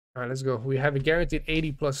All right, let's go. We have a guaranteed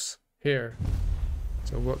 80 plus here.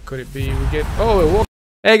 So what could it be? We get, oh, it won't.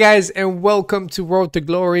 Hey guys, and welcome to Road to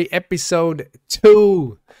Glory episode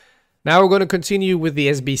 2. Now we're going to continue with the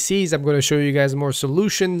SBCs. I'm going to show you guys more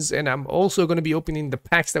solutions, and I'm also going to be opening the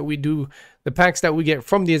packs that we get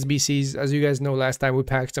from the SBCs. As you guys know, last time we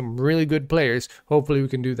packed some really good players. Hopefully we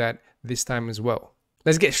can do that this time as well.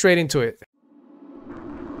 Let's get straight into it.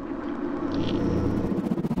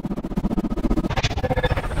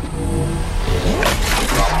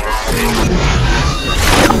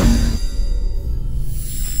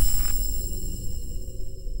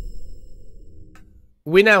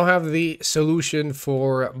 We now have the solution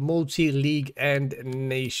for multi-league and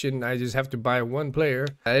nation. I just have to buy one player.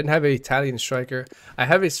 I didn't have an Italian striker. I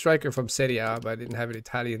have a striker from Serie A, but I didn't have an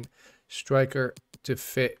Italian striker to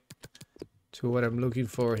fit to what I'm looking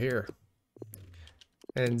for here.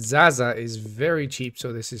 And Zaza is very cheap,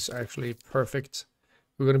 so this is actually perfect.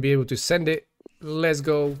 We're going to be able to send it. Let's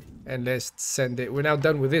go and let's send it. We're now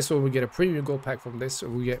done with this one. We get a premium gold pack from this. So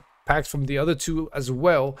we get packs from the other two as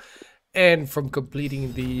well. And from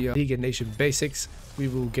completing the League and Nation basics, we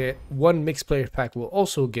will get one mixed player pack. We'll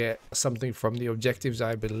also get something from the objectives,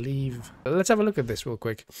 I believe. Let's have a look at this real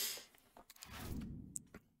quick.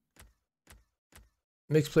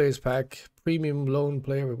 Mixed players pack, premium loan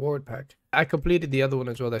player reward pack. I completed the other one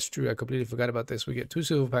as well. That's true. I completely forgot about this. We get 2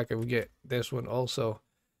 silver pack and we get this one also.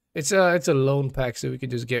 It's a loan pack, so we can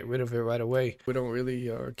just get rid of it right away. We don't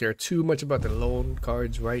really care too much about the loan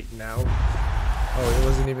cards right now. Oh, it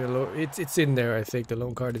wasn't even a loan. It's in there, I think. The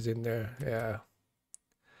loan card is in there. Yeah.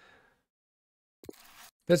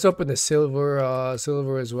 Let's open the silver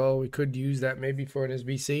as well. We could use that maybe for an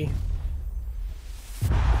SBC.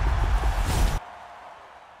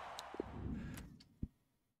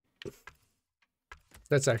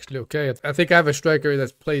 That's actually okay. I think I have a striker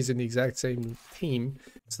that plays in the exact same team,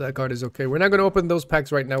 so that card is okay. We're not going to open those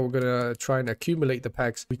packs right now. We're going to try and accumulate the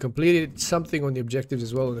packs. We completed something on the objectives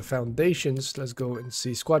as well in the foundations. Let's go and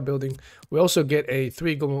see squad building. We also get a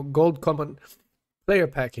 3 gold common player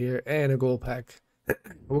pack here and a gold pack.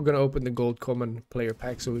 We're going to open the gold common player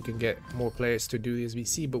pack so we can get more players to do the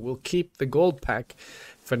SBC, but we'll keep the gold pack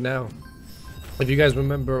for now. If you guys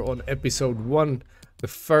remember on episode 1, the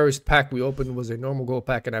first pack we opened was a normal gold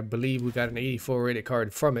pack, and I believe we got an 84 rated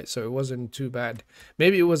card from it, so it wasn't too bad.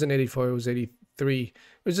 Maybe it wasn't 84, it was 83. It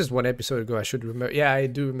was just one episode ago, I should remember. Yeah, I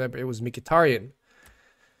do remember. It was Mkhitaryan.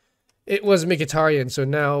 It was Mkhitaryan, so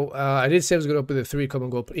now I did say I was going to open the 3 common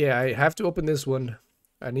gold. Yeah, I have to open this one.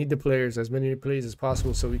 I need the players, as many players as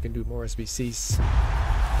possible, so we can do more SBCs. Alright,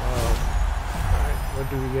 what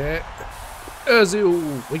do we get?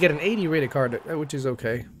 We get an 80 rated card, which is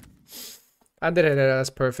okay.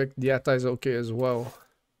 That's perfect. Diatta is okay as well.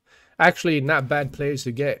 Actually, not bad players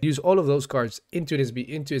to get. Use all of those cards into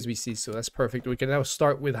SBC, so that's perfect. We can now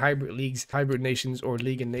start with hybrid leagues, hybrid nations, or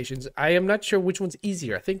league and nations. I am not sure which one's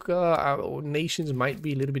easier. I think nations might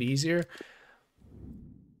be a little bit easier.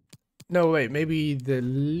 No, wait, maybe the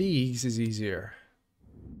leagues is easier.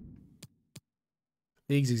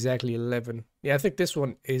 Leagues exactly 11. Yeah, I think this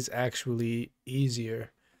one is actually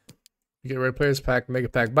easier. You get Red Players Pack, Mega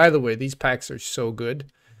Pack. By the way, these packs are so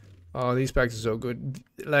good. Oh, these packs are so good.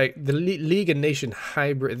 Like, the League and Nation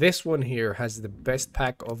Hybrid. This one here has the best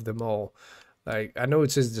pack of them all. Like, I know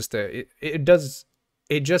it says just it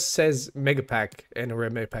just says Mega Pack and a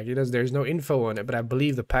Red Mega Pack. There's no info on it, but I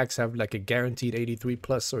believe the packs have like a guaranteed 83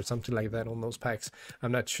 plus or something like that on those packs.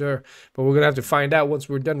 I'm not sure, but we're going to have to find out once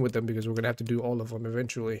we're done with them, because we're going to have to do all of them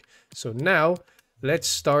eventually. So now, let's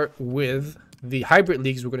start with the hybrid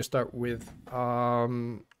leagues. We're going to start with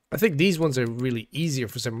I think these ones are really easier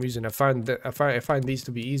for some reason. I find these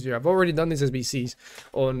to be easier. I've already done these SBCs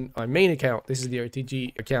on my main account. This is the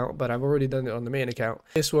RTG account, but I've already done it on the main account.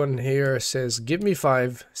 This one here says give me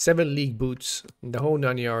 7 league boots, the whole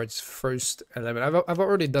 9 yards, first 11. I've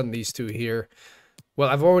already done these two here. Well,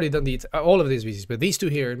 I've already done all of these SBCs, but these two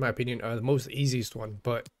here, in my opinion, are the most easiest one.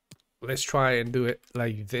 But let's try and do it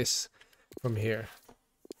like this from here.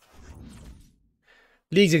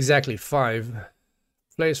 Leagues exactly 5.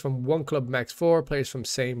 Players from one club max 4. Players from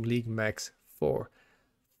same league max 4.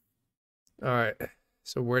 Alright,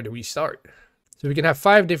 so where do we start? So we can have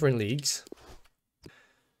 5 different leagues.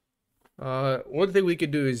 One thing we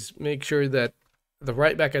could do is make sure that the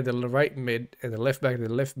right back and the right mid and the left back and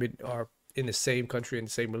the left mid are in the same country in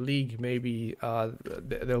the same league. Maybe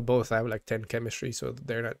they'll both have like 10 chemistry, so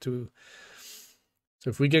they're not too. So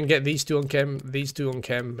if we can get these 2 on chem, these 2 on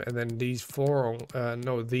chem, and then these 4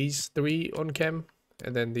 on these 3 on chem,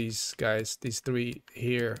 and then these guys, these 3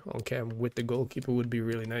 here on chem with the goalkeeper would be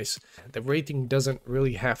really nice. The rating doesn't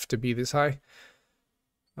really have to be this high.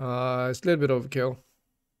 It's a little bit overkill,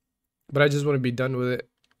 but I just want to be done with it.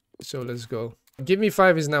 So let's go. Give Me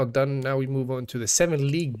 5 is now done. Now we move on to the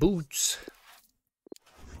 7 league boots.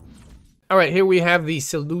 All right, here we have the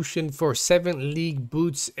solution for 7 league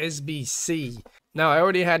boots SBC. Now I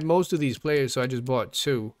already had most of these players, so I just bought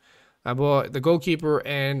 2. I bought the goalkeeper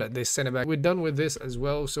and the center back. We're done with this as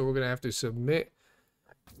well, so we're gonna have to submit.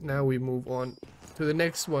 Now we move on to the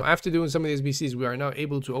next one. After doing some of the SBCs, we are now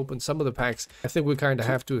able to open some of the packs. I think we kind of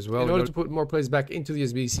have to as well in order to put more players back into the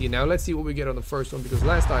SBC. Now let's see what we get on the first one, because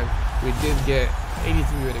last time we did get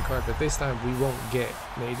 83 rated card, but this time we won't get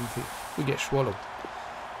an 83. We get swallowed.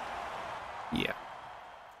 Yeah.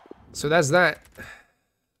 So that's that.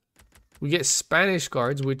 We get Spanish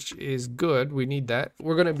cards, which is good. We need that.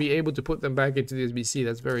 We're going to be able to put them back into the SBC.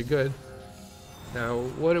 That's very good. Now,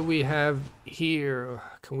 what do we have here?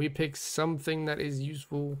 Can we pick something that is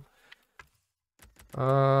useful?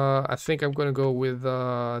 I think I'm going to go with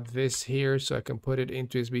this here so I can put it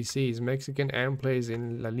into SBC. He's Mexican and plays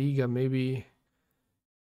in La Liga. Maybe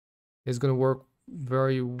it's going to work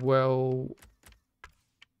very well.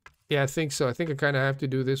 Yeah, I think so. I think I kind of have to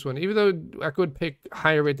do this one. Even though I could pick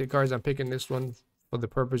higher rated cards, I'm picking this one for the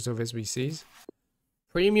purpose of SBCs.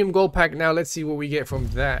 Premium gold pack. Now let's see what we get from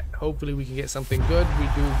that. Hopefully we can get something good. We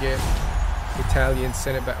do get Italian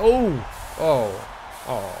center back. Oh,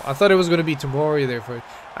 I thought it was going to be Tomori there for...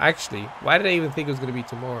 Actually, why did I even think it was going to be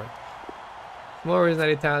Tomori? Tomori is not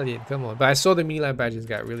Italian. Come on. But I saw the Milan badges,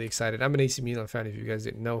 got really excited. I'm an AC Milan fan if you guys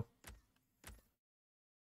didn't know.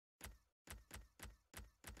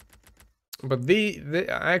 But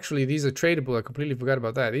actually, these are tradable. I completely forgot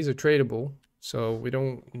about that. These are tradable, so we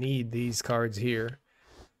don't need these cards here.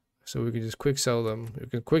 So we can just quick sell them. We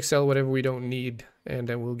can quick sell whatever we don't need, and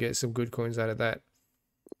then we'll get some good coins out of that.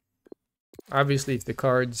 Obviously, if the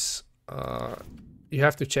cards, you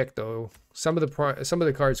have to check though. Some of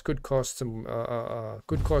the cards could cost some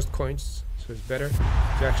could cost coins, so it's better to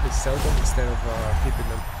actually sell them instead of keeping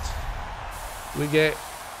them. We get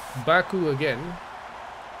Baku again.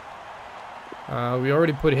 We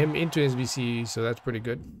already put him into SBC, so that's pretty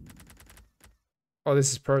good. Oh,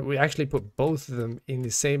 this is perfect. We actually put both of them in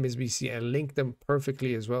the same SBC and link them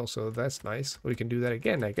perfectly as well, so that's nice. We can do that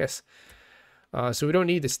again, I guess. So we don't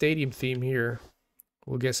need the stadium theme here.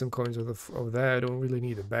 We'll get some coins of that. I don't really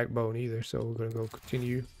need the backbone either, so we're gonna go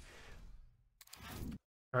continue.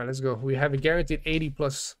 All right, let's go. We have a guaranteed 80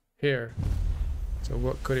 plus here. So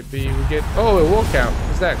what could it be? We get a walkout.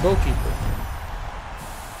 What's that? Goalkeeper.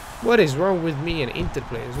 What is wrong with me and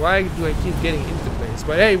interplays? Why do I keep getting interplays?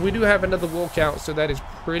 But hey, we do have another walkout, so that is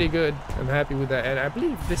pretty good. I'm happy with that. And I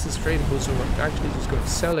believe this is tradable, so we're actually just going to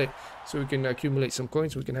sell it so we can accumulate some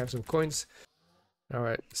coins. We can have some coins. All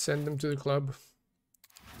right, send them to the club.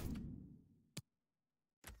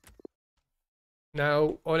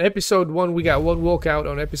 Now, on episode 1, we got 1 walkout.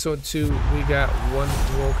 On episode 2, we got 1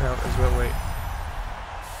 walkout as well. Wait.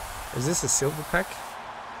 Is this a silver pack?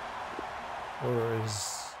 Or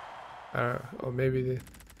is... or maybe the...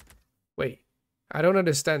 Wait, I don't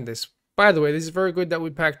understand this. By the way, this is very good that we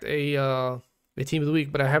packed a team of the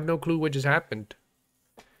week, but I have no clue what just happened.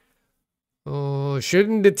 Oh,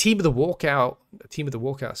 shouldn't the team of the walkout,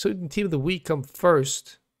 shouldn't the team of the week come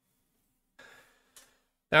first?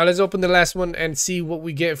 Now let's open the last one and see what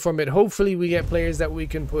we get from it. Hopefully we get players that we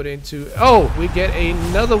can put into... Oh, we get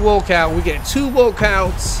another walkout. We get 2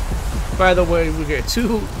 walkouts. By the way, we get 2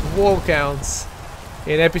 walkouts.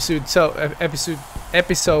 In episode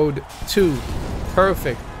 2.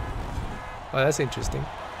 Perfect. Oh, that's interesting.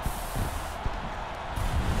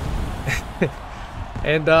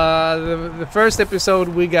 And the first episode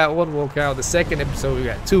we got 1 walkout. The second episode we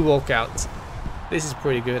got 2 walkouts. This is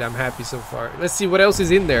pretty good. I'm happy so far. Let's see what else is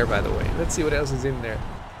in there, by the way. Let's see what else is in there.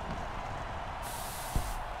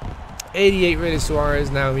 88 rated Suarez.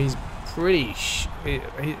 Now he's pretty...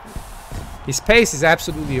 His pace is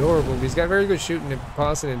absolutely horrible. He's got very good shooting and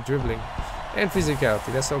passing and dribbling. And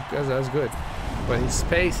physicality. That's good. But his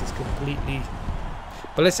pace is completely...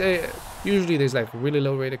 But let's say... Usually there's like really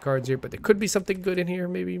low rated cards here. But there could be something good in here.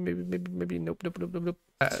 Maybe. Nope.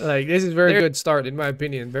 Like, this is very good start in my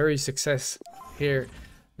opinion. Very success here.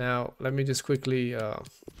 Now, let me just quickly...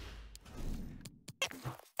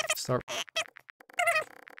 start...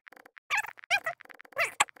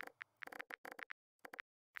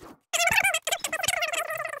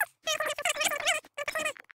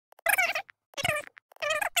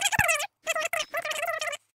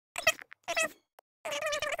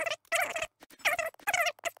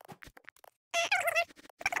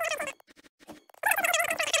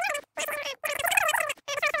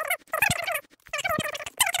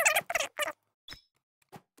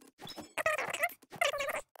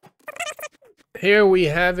 here we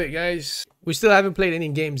have it, guys. We still haven't played any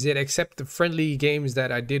games yet, except the friendly games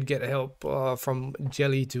that I did get help from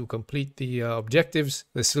Jelly to complete the objectives,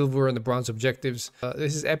 the silver and the bronze objectives.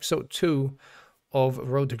 This is episode 2 of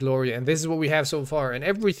Road to Glory, and this is what we have so far. And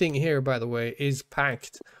everything here, by the way, is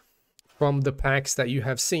packed from the packs that you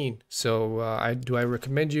have seen. So I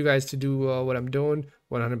recommend you guys to do what I'm doing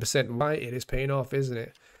 100%. Why? It is paying off, isn't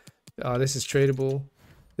it? This is tradable.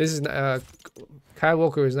 This is Kyle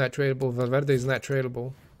Walker is not tradable. Valverde is not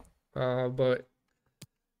tradable. But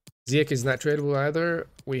Ziyech is not tradable either.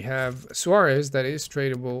 We have Suarez that is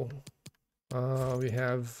tradable. We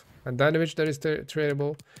have Andanovic that is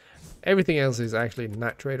tradable. Everything else is actually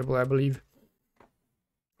not tradable, I believe.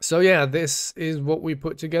 So yeah, this is what we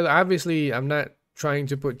put together. Obviously, I'm not trying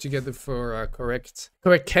to put together for correct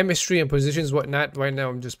chemistry and positions, whatnot. Right now,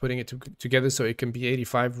 I'm just putting it together so it can be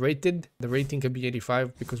 85 rated. The rating can be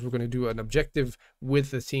 85 because we're going to do an objective with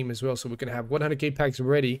the team as well. So we're going to have 100k packs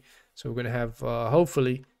ready. So we're going to have,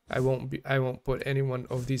 hopefully, I won't put any one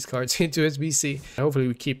of these cards into SBC. Hopefully,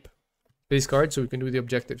 we keep these cards so we can do the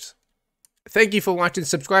objectives. Thank you for watching.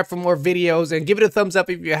 Subscribe for more videos and give it a thumbs up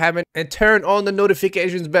if you haven't, and turn on the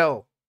notifications bell.